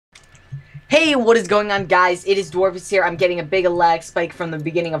Hey, what is going on, guys? It is Dwarfiest here. I'm getting a big lag spike from the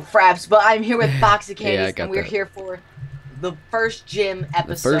beginning of Fraps, but I'm here with Box of Candies, and we're here for the first gym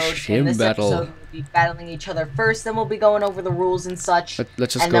episode. The first gym in this battle. episode, we'll be battling each other first, then we'll be going over the rules and such.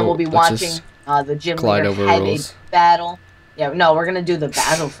 Let's just and then we'll be watching the gym leader have a battle. Yeah, no, we're gonna do the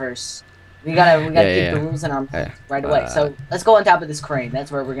battle first. We gotta keep the rules in our minds right away. So let's go on top of this crane.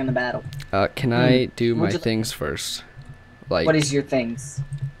 That's where we're gonna battle. Can I do my things first? Like, what is your things?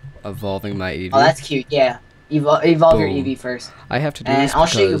 Evolving my EV. Oh, that's cute. Yeah, evolve your EV first. I have to do this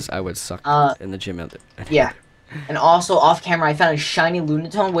because I would suck in the gym. Yeah. And also, off camera, I found a shiny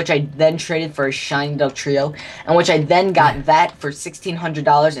Lunatone, which I then traded for a shiny Duck Trio, and which I then got that for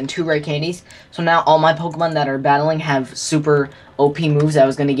 $1,600 and 2 rare candies. So now all my Pokemon that are battling have super OP moves. I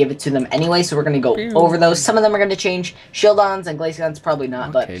was going to give it to them anyway, so we're going to go over those. Some of them are going to change. Shieldons and Glaceons probably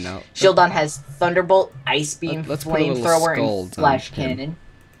not, but Shieldon has Thunderbolt, Ice Beam, Flamethrower, and Flash Cannon.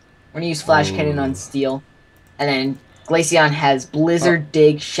 We're going to use Flash Cannon on Steel. And then Glaceon has Blizzard,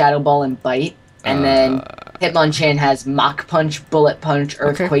 Dig, Shadow Ball, and Bite. And then Hitmonchan has Mach Punch, Bullet Punch,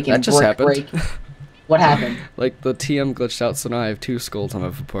 Earthquake, and Brick Break. What happened? Like, the TM glitched out, so now I have 2 skulls on my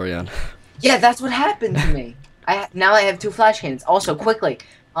Vaporeon. Yeah, that's what happened to me. Now I have 2 Flash Cannons. Also, quickly,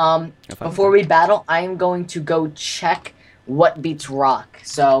 before we battle, I am going to go check what beats Rock,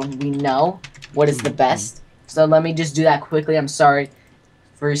 so we know what is the best. So let me just do that quickly. I'm sorry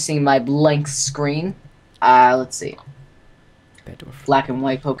for seeing my blank screen. Let's see. Black and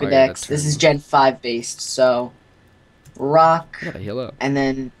white Pokedex. This is Gen 5 based, so Rock. I gotta heal up. And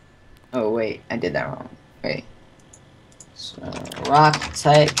then, oh wait, I did that wrong. Wait. So Rock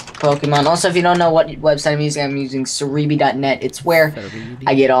type Pokemon. Also, if you don't know what website I'm using Cerebi.net. It's where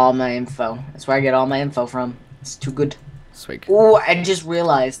I get all my info. That's where I get all my info from. It's too good. Sweet. Ooh, I just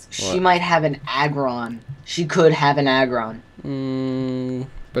realized she might have an Aggron. She could have an Aggron.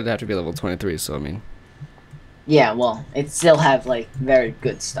 But it'd have to be level 23, so I mean. Yeah, well, it still have, like, very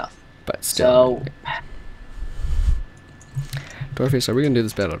good stuff. But still. So, Dwarfiest, are we gonna do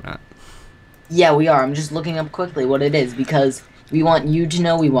this battle or not? Yeah, we are. I'm just looking up quickly what it is, because we want you to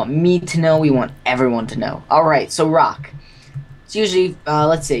know, we want me to know, we want everyone to know. Alright, so Rock. It's usually,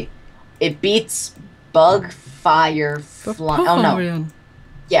 let's see. It beats Bug, Fire, Flying. Oh, no.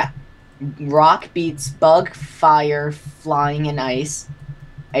 Yeah. Rock beats Bug, Fire, Flying, and Ice.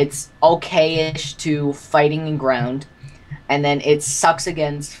 It's okay-ish to fighting and ground, and then it sucks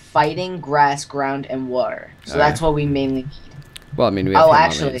against fighting, grass, ground, and water. So that's what we mainly need. Well, I mean, we have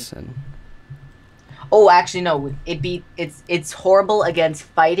actually, no. It's horrible against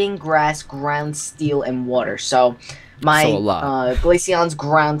fighting, grass, ground, steel, and water. So my Glaceon's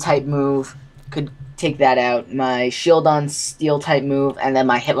ground type move could take that out. My Shieldon's steel type move, and then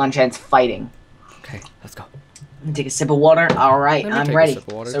my Hitmonchan's fighting. Okay, let's go. Take a sip of water. Alright, I'm ready. So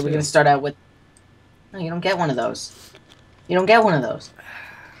we're going to start out with... No, you don't get one of those. You don't get one of those.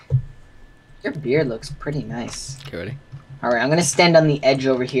 Your beard looks pretty nice. Okay, ready? Alright, I'm going to stand on the edge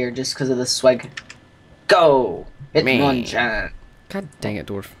over here just because of the swag. Go! Hitmonchan. God dang it,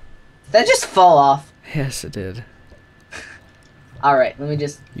 Dwarf. Did that just fall off? Yes, it did. Alright, let me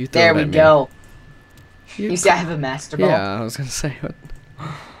just... There we go. You see I have a Master Ball? Yeah, I was going to say. What?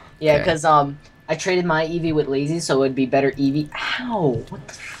 Yeah, because, I traded my Eevee with Lazy, so it would be better Eevee. Ow! What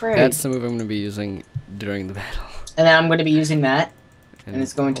the frick? That's the move I'm going to be using during the battle. And then I'm going to be using that. And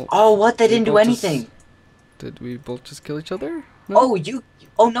it's going to... Oh, what? They didn't do anything. Did we both just kill each other? No? Oh, you...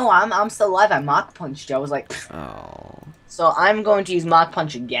 Oh, no, I'm still alive. I Mach Punched you. I was like... Oh. So I'm going to use Mach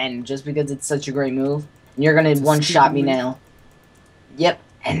Punch again, just because it's such a great move. And you're going to one-shot me now. Yep.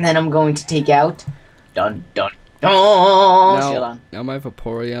 And then I'm going to take out... Dun, dun. Oh, now my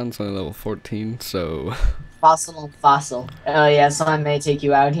Vaporeon's only level 14, so... Fossil. Oh, yeah, so I may take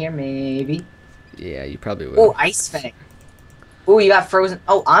you out here, maybe. Yeah, you probably will. Oh, Ice Fang. Oh, you got frozen...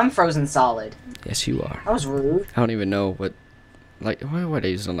 Oh, I'm frozen solid. Yes, you are. That was rude. I don't even know what... Like, why would I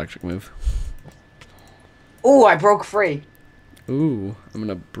use an electric move? Oh, I broke free. Ooh, I'm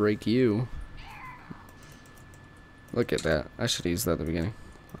gonna break you. Look at that. I should use that at the beginning.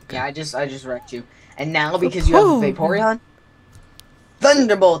 Okay. Yeah, I just wrecked you. And now, because you have a Vaporeon,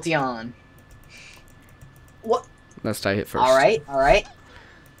 Thunderboltion. What? Let's die hit first. Alright. Okay.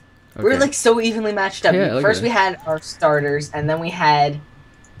 We're like so evenly matched up. Yeah, first we had our starters, and then we had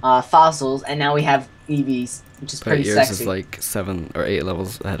fossils, and now we have EVs, which is pretty yours sexy. Is like 7 or 8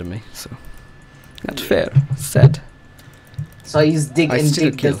 levels ahead of me, so not fair. Sad. So I use dig and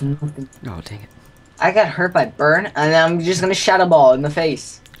dig does nothing. Oh, dang it. I got hurt by burn, and I'm just gonna Shadow Ball in the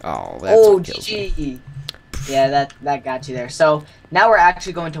face. Oh, that's what kills me. Yeah, that got you there. So now we're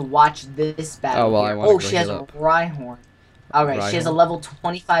actually going to watch this battle. Oh, well, here. I want to she has a Rhyhorn. Alright, she has a level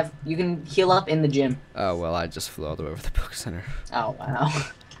 25. You can heal up in the gym. Oh, well, I just flew all the way over the Poke Center. Oh, wow.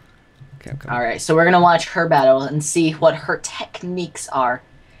 Okay, I'm coming. Alright, so we're going to watch her battle and see what her techniques are.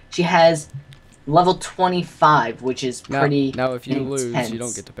 She has level 25, which is pretty Now, if you intense. lose, you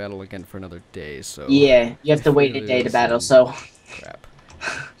don't get to battle again for another day, so... Yeah, you have to wait a day to battle, so... Crap.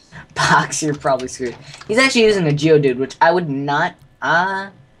 Box, you're probably screwed. He's actually using a Geodude, which I would not...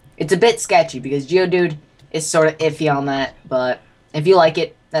 it's a bit sketchy, because Geodude is sort of iffy on that, but if you like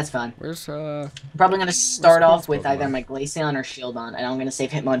it, that's fine. Where's, I'm probably going to start off with Pokemon? either my Glaceon or Shieldon, and I'm going to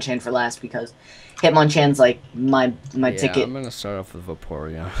save Hitmonchan for last, because Hitmonchan's, like, my ticket. Yeah, I'm going to start off with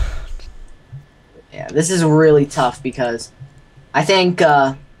Vaporeon. Yeah, this is really tough, because I think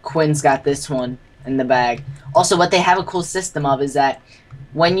Quinn's got this one in the bag. Also, what they have a cool system of is that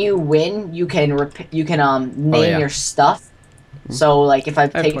when you win, you can name your stuff. So, like, if I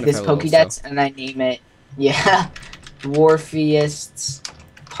take this Pokédex and I name it, Dwarfiest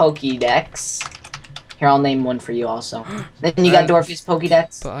Pokédex. Here, I'll name one for you also. Then you got Dwarfiest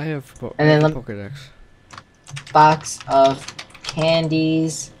Pokédex. But I have and then Pokédex. Box of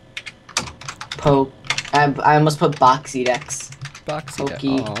candies. I almost put Boxydex.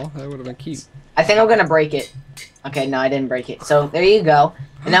 Boxydex. Oh, that would have been cute. I think I'm gonna break it. Okay, no, I didn't break it. So there you go.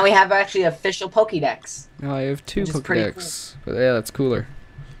 And now we have actually official Pokédex. No, I have 2 Pokédex. Cool. But yeah, that's cooler.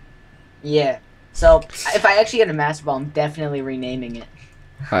 Yeah. So if I actually get a Master Ball, I'm definitely renaming it.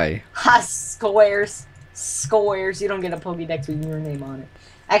 Hi. Ha! Squares. Squares. You don't get a Pokédex with your name on it.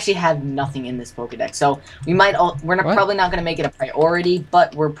 I actually have nothing in this Pokédex, so we might. Probably not gonna make it a priority,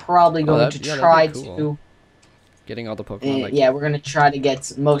 but we're probably going to try to. Getting all the Pokemon. Yeah, we're gonna try to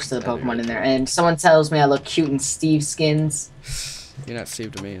get most of the Pokemon in there. And someone tells me I look cute in Steve skins. You're not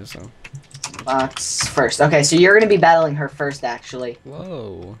Steve to me, so. Box first. Okay, so you're gonna be battling her first, actually.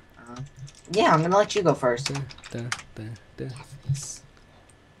 Whoa. Yeah, I'm gonna let you go first. Da.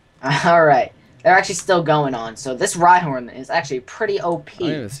 All right, they're actually still going on. So this Rhyhorn is actually pretty OP. I don't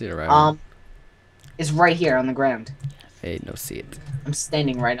even see it right. It's right here on the ground. I no see it. I'm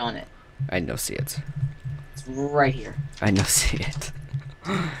standing right on it. I no see it. It's right here. I no see it.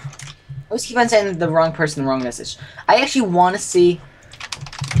 I always keep on saying the wrong person, the wrong message. I actually want to see...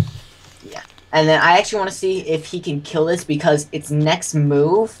 Yeah. And then I actually want to see if he can kill this, because its next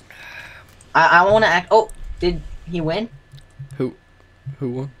move... I want to act... Oh, did he win? Who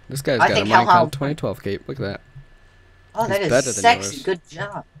won? This guy's got a Minecraft 2012 cape. Look at that. Oh, that is sexy. Good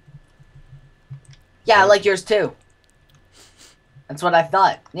job. Yeah, I like yours too. That's what I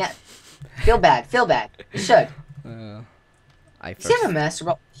thought. Yeah. Feel bad. Feel bad. You should. Does he have a Master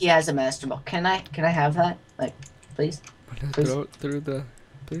Ball? He has a Master Ball. Can I have that? Like, please? Please? Throw it through the...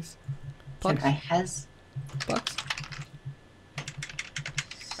 Please? Can I has... Box?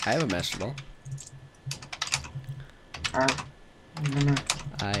 I have a Master Ball. Cut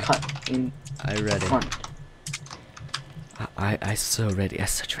in ready. Front. I so ready. I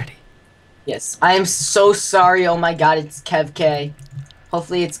such ready. Yes. I am so sorry. Oh my god, it's Kev K.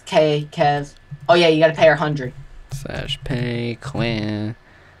 Hopefully it's K Kev. Oh yeah, you gotta pay her 100. / pay Quinn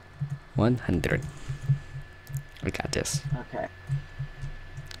 100. I got this. Okay.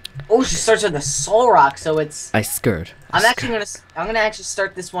 Oh, she starts with a Soul Rock, so it's. I scared. I'm gonna actually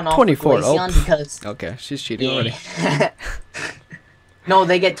start this one off 24. with Glaceon because. Okay, she's cheating already. No,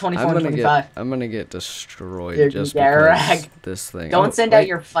 they get 24 and 25. I'm gonna get destroyed just because this thing. Don't send out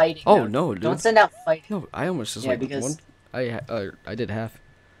your fighting. Oh no, dude. Don't send out fighting. No, I almost just because... one. I did half.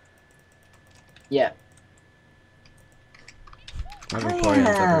 Yeah. My Vaporeon's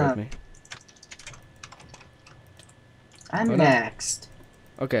up with me. I'm next.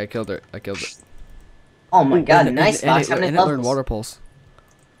 Okay, I killed it. Oh my god, nice box. How many levels? It learned Water Pulse.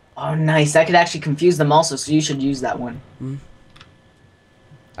 Oh, nice. That could actually confuse them also, so you should use that one.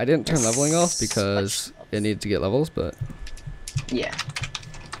 I didn't turn leveling off because it needed to get levels, but... Yeah.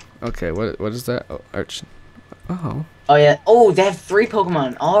 Okay, what is that? Oh, Arch. Oh. Oh, yeah. Oh, they have 3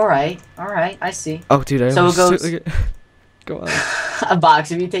 Pokemon. Alright. Alright, I see. Oh, dude, so it goes... Go on. A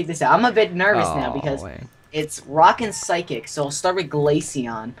box, if you take this out. I'm a bit nervous now because it's Rock and Psychic, so I'll start with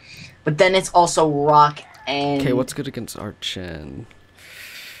Glaceon. But then it's also Rock and... Okay, what's good against Arch and...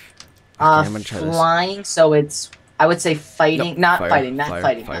 Okay, flying, so it's... I would say fighting, no, not fire, fighting, not fire,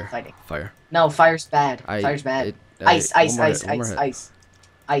 fighting, fire, not fighting. Fire. No, fire's bad. Fire's bad. Ice.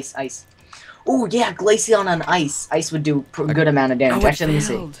 Oh yeah, Glaceon on ice. Ice would do a good amount of damage. Actually, let me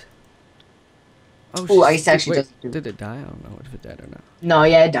see. Oh, ice actually doesn't do. Did it die? I don't know if it died or not. No,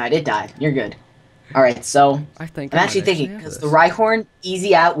 yeah, it died. It died. You're good. All right, so I'm actually thinking because the Rhyhorn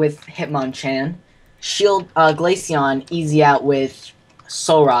easy out with Hitmonchan, Glaceon easy out with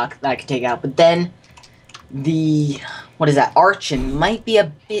Solrock that I could take out, but then the what is that? Archon might be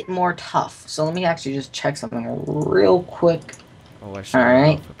a bit more tough. So let me actually just check something real quick. Oh, I should All have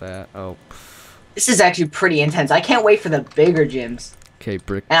right. off with that. Oh. This is actually pretty intense. I can't wait for the bigger gyms. Okay,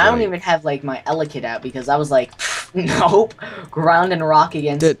 brick. And I don't even have like my Ela kit out because I was like, nope. Ground and rock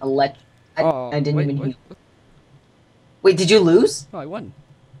against electric. I didn't even hear. Wait, did you lose? Oh, I won.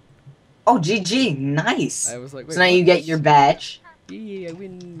 Oh, GG, nice. I was like, wait, so now you get your badge. Yeah, I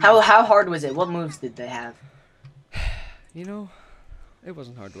win. How hard was it? What moves did they have? You know, it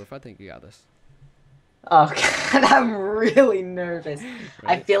wasn't hard, Dwarf. I think you got this. Oh god, I'm really nervous.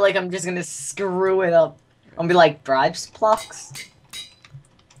 Right? I feel like I'm just gonna screw it up. I'm gonna be like, bribes blocks.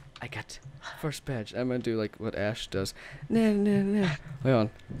 I got first badge. I'm gonna do like what Ash does. Nah, nah, nah. Wait on.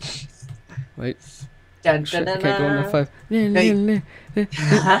 Wait. Dun, Shit, dun, I can't go on the 5. Nah, nah, nah, nah,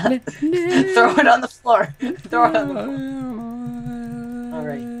 nah. Throw it on the floor. Throw it on the floor.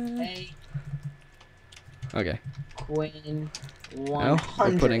 Alright. Okay. Queen 100. Now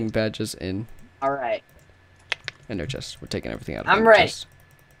we're putting badges in. Alright. In their chest. We're taking everything out of I'm their ready. chest.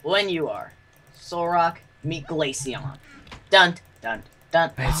 When you are. Solrock, meet Glaceon. Dun, dun,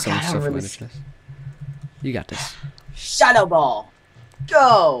 dun. I had so much God, stuff in really my chest. You got this. Shadow Ball.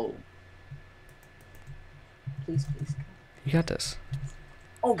 Go! Please, please. You got this.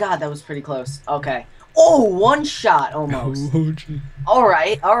 Oh god, that was pretty close. Okay. Oh, one shot almost. Oh, gee.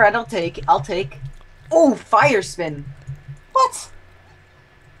 Alright, I'll take. Oh, fire spin. What?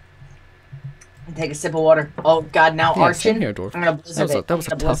 Take a sip of water. Oh god, now Yeah, Archon. same here, Dwarf. I'm gonna blizzard it. That was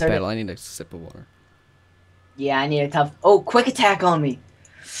a tough battle. I need a sip of water. Yeah, I need a tough. Oh, quick attack on me.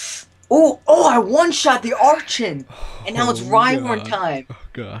 Oh, I one shot the Archon. And now it's Rhyhorn time. Oh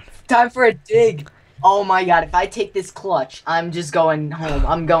god. Time for a dig. Oh my god, if I take this clutch, I'm just going home.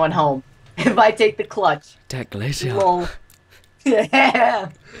 I'm going home. If I take the clutch. That Glaceon. Lol. Yeah.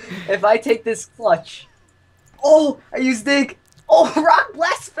 If I take this clutch. Oh, I used dig. Oh, Rock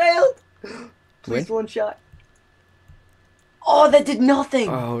Blast failed. Please one shot. Oh, that did nothing.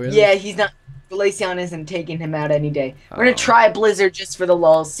 Oh, really? Yeah, he's not. Glaceon isn't taking him out any day. We're gonna try a Blizzard just for the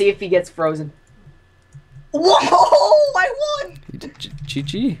lulz. See if he gets frozen. Whoa! I won!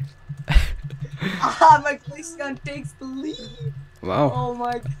 GG. My Glaceon takes the lead. Wow. Oh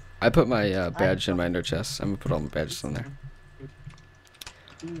my god. I put my badge in my inner chest. I'm gonna put all my badges in there.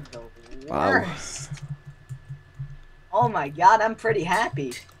 Wow. Oh my god, I'm pretty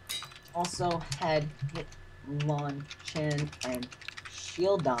happy. Also had Hitmon, Chen, and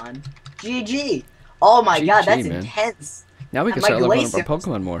Shieldon. GG. Oh my god, that's man. intense. Now we can start leveling up our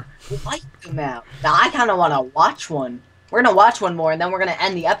Pokemon more. Wipe them out. Now I kind of want to watch one. We're gonna watch one more, and then we're gonna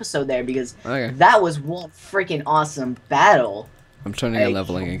end the episode there because that was one freaking awesome battle. I'm turning on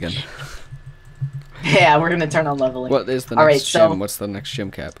leveling again. Yeah, we're gonna turn on leveling. What is the next gym? What's the next gym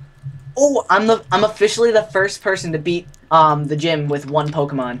cap? Oh, I'm officially the first person to beat the gym with one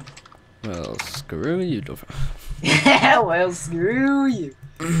Pokemon. Well, screw you, Dwarf. Yeah, well, screw you.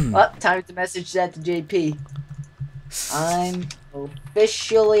 Oh, time to message that to JP. I'm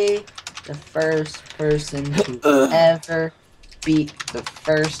officially the first person to ever beat the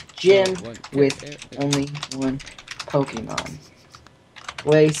first gym with only one Pokemon.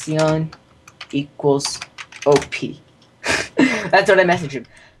 Glaceon equals OP. That's what I messaged him.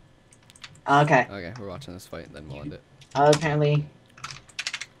 Okay. Okay, we're watching this fight, then we'll end it. Apparently,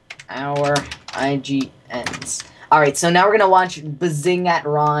 our IG ends. Alright, so now we're going to watch Bazing at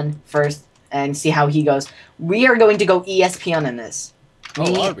Ron first and see how he goes. We are going to go ESPN in this.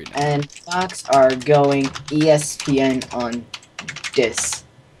 Me and Fox are going ESPN on this.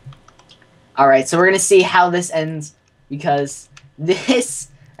 Alright, so we're going to see how this ends because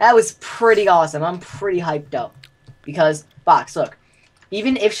that was pretty awesome. I'm pretty hyped up. Because, Fox, look.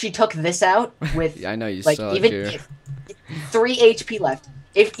 Even if she took this out with, yeah, I know you like, saw even it if 3 HP left,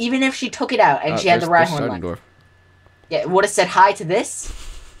 even if she took it out and she had the Rhyhorn left, yeah, it would have said hi to this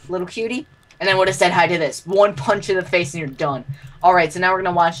little cutie, and then would have said hi to this. One punch in the face and you're done. All right, so now we're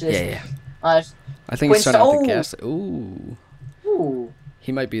gonna watch this. Yeah. I think he's starting out the gas. Ooh.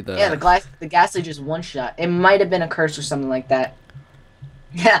 He might be the. Yeah, the Ghastly just one shot. It might have been a curse or something like that.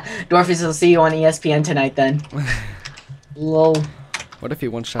 Yeah, Dwarfies will see you on ESPN tonight then. Lol. What if he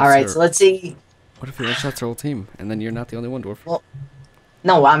one shots? All right, so let's see. What if he one shots our whole team, and then you're not the only one, Dwarf? Well,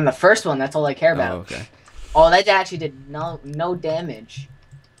 no, I'm the first one. That's all I care about. Oh, okay. Oh, that actually did no damage.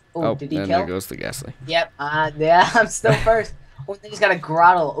 Ooh, did he kill? There goes the Ghastly. Yep. Yeah, I'm still first. Oh, then he's got a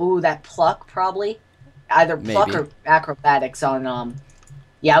Grottle. Ooh, that Pluck probably. Either Pluck or Acrobatics on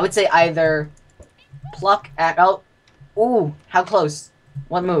Yeah, I would say either Pluck at. Oh, ooh, how close?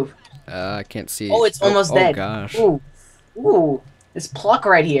 What move? I can't see. Oh, it's almost dead. Oh gosh. Ooh. This pluck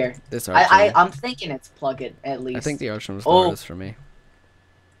right here. This archer. I'm thinking it's plug it at least. I think the archer was the hardest for me.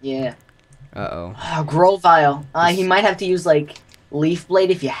 Yeah. Uh-oh. Grovile. He might have to use, like, Leaf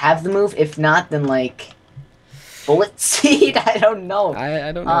Blade if you have the move. If not, then, like, Bullet Seed? I don't know.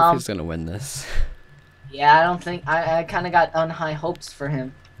 I don't know if he's gonna win this. Yeah, I don't think... I kind of got high hopes for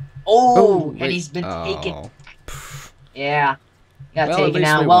him. Oh, and he's been taken. Yeah. Got taken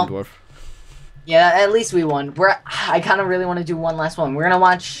out. Well, Dwarf. yeah, at least we won. I kind of really want to do one last one. We're going to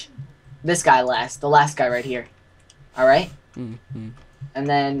watch this guy last. The last guy right here. Alright? Mm-hmm. And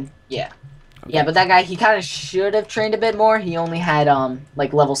then, yeah. Okay. Yeah, but that guy, he kind of should have trained a bit more. He only had,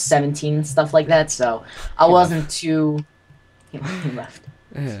 like, level 17 and stuff like that, so I wasn't too... He left.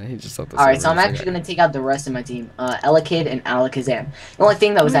 Yeah, he just thought this. Alright, so I'm actually going to take out the rest of my team. Elekid and Alakazam. The only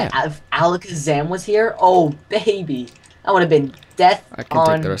thing that was that if Alakazam was here, oh, baby. That would have been death on I can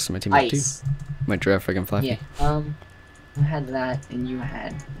take the rest of my team ice. too. My giraffe freaking flappy. Yeah, you had that, and you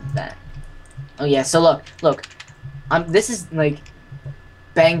had that. Oh, yeah, so look. This is, like,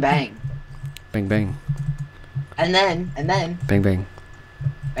 bang, bang. Bang, bang. And then... Bang, bang.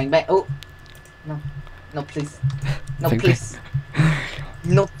 Bang, bang. Oh. No. No, please. No, Bang, please.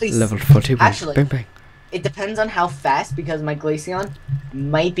 No, please. Level 41. Actually, bang, bang. It depends on how fast, because my Glaceon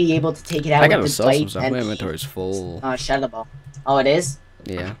might be able to take it out I gotta with the sell some bite stuff. and My inventory's full. Shadow Ball. Oh, it is?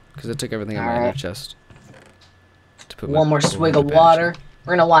 Yeah, because it took everything out of my inner chest. To put One more swig of water.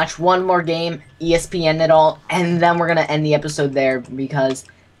 We're gonna watch one more game, ESPN it all, and then we're gonna end the episode there because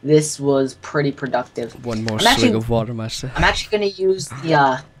this was pretty productive. One more swig of water, master. I'm actually gonna use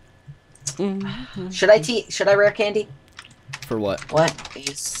the should I rare candy? For what? What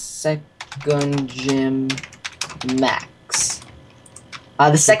is second gym max?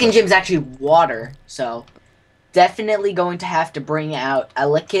 The second gym is actually water, so definitely going to have to bring out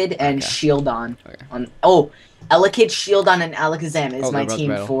Elekid and Shieldon. Okay. Elekid, Shieldon, and Alakazam is my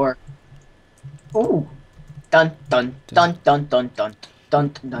team for. Ooh, dun dun dun dun dun dun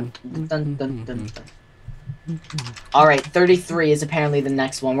dun dun dun dun dun dun. All right, 33 is apparently the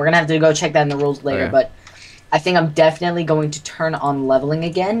next one. We're gonna have to go check that in the rules later, but I think I'm definitely going to turn on leveling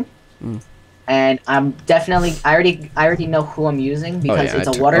again. And I'm definitely I already know who I'm using because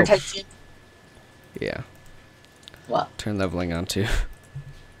it's a water type gym. Yeah. What? Turn leveling on too.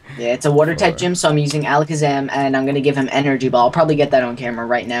 Yeah, it's a water type gym, so I'm using Alakazam, and I'm gonna give him Energy Ball. I'll probably get that on camera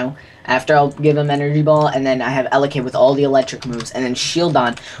right now. After I'll give him Energy Ball, and then I have Elekid with all the electric moves, and then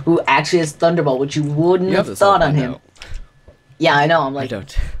Shieldon, who actually has Thunderbolt, which you wouldn't have thought on him. Yeah, I know. I'm like,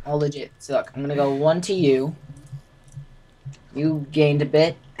 all legit. So look, I'm gonna go 1 to you. You gained a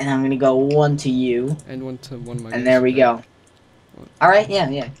bit, and I'm gonna go 1 to you. And 1 to 1 And there we go. All right,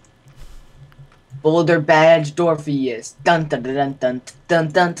 yeah. Boulder Badge Dwarfiest. Dun dun dun dun dun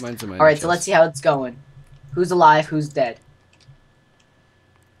dun. All right, so let's see how it's going. Who's alive? Who's dead?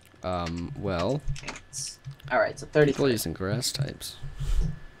 Well. All right, so 33. People using grass types.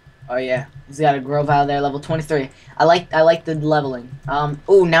 Oh yeah, he's got a Grovile there, level 23. I like the leveling.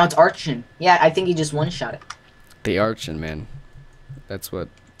 Oh, now it's Archon. Yeah, I think he just one-shot it. The Archon, man. That's what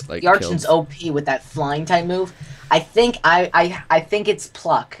like. The Archon's OP with that flying type move. I think I think it's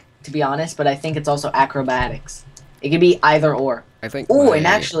Pluck, to be honest, but I think it's also Acrobatics. It could be either or. I think. Oh, and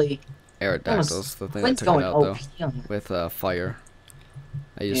actually. Aerodactyl's the thing that took it out though. With fire.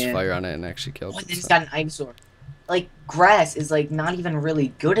 I used fire on it and actually killed it. And he's got an Ivysaur. Like, grass is, like, not even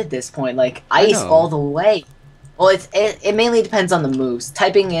really good at this point. Like, ice all the way. Well, it mainly depends on the moves.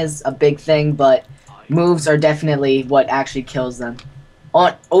 Typing is a big thing, but moves are definitely what actually kills them.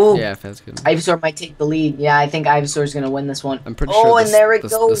 Oh, yeah, that's good. Ivysaur might take the lead. Yeah, I think Ivysaur's going to win this one. I'm pretty sure and there it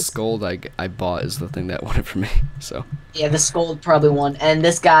goes. The Scold I bought is the thing that won it for me, so. Yeah, the Scold probably won. And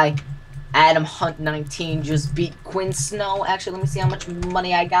this guy, Adam Hunt 19, just beat Quinn Snow. Actually, let me see how much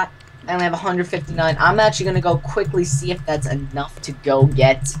money I got. I only have 159. I'm actually going to go quickly see if that's enough to go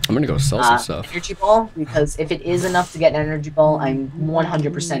get... I'm going to go sell some stuff. Energy Ball, because if it is enough to get an Energy Ball, I'm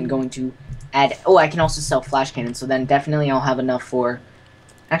 100% going to add... Oh, I can also sell Flash Cannon, so then definitely I'll have enough for...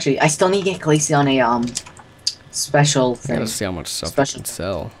 Actually, I still need to get Glaceon a special thing. I gotta see how much stuff I can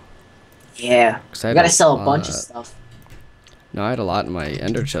sell. Yeah. I gotta sell a bunch of stuff. No, I had a lot in my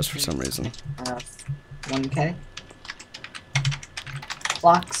Ender chest for some reason. 1K.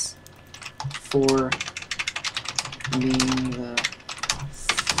 Blocks. For being the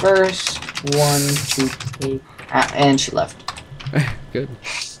first one to take... and she left. Good.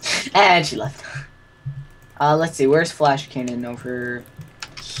 And she left. Let's see, where's Flash Cannon? Over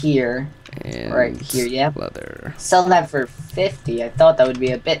here. And right here, yeah. Leather. Sell that for 50. I thought that would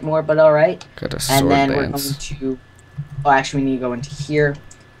be a bit more, but alright. Got a sword and then dance. We're going to... Oh, actually, we need to go into here.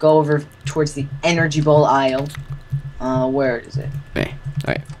 Go over towards the Energy Ball aisle. Where is it? Hey,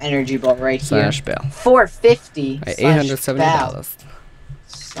 alright. Energy ball right Slash here. bell. 450. Alright, slash $870.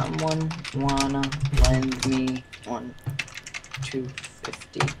 Someone wanna lend me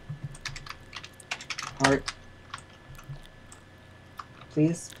 250 heart,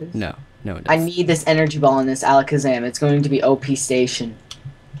 please? No, it I does. need this energy ball in this Alakazam. It's going to be OP station.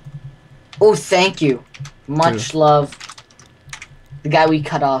 Oh, thank you. Much love. The guy we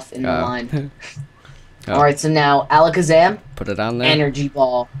cut off in the line. Oh. All right, so now Alakazam. Put it on there. Energy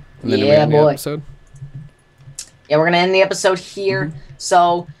ball. And then we Yeah, end the boy. episode. Yeah, we're gonna end the episode here.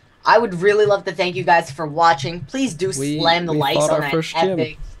 So I would really love to thank you guys for watching. Please do slam the likes on that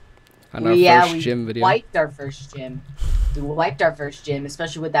epic. On our first gym video. We wiped our first gym. We wiped our first gym,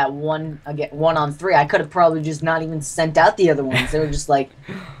 especially with that 1-on-3. I could have probably just not even sent out the other ones. They were just like,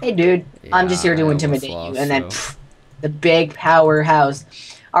 "Hey, dude, I'm just here to intimidate you," and then the big powerhouse.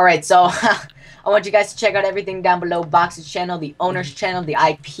 All right, so I want you guys to check out everything down below. Box's channel, the owner's channel, the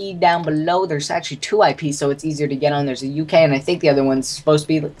IP down below. There's actually 2 IPs, so it's easier to get on. There's a UK, and I think the other one's supposed to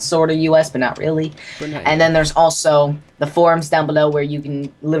be sort of US, but not really. And then there's also the forums down below where you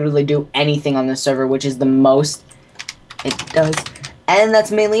can literally do anything on the server, which is the most it does. And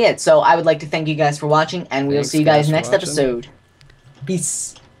that's mainly it. So I would like to thank you guys for watching, and we'll see you guys next episode.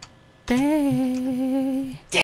 Peace.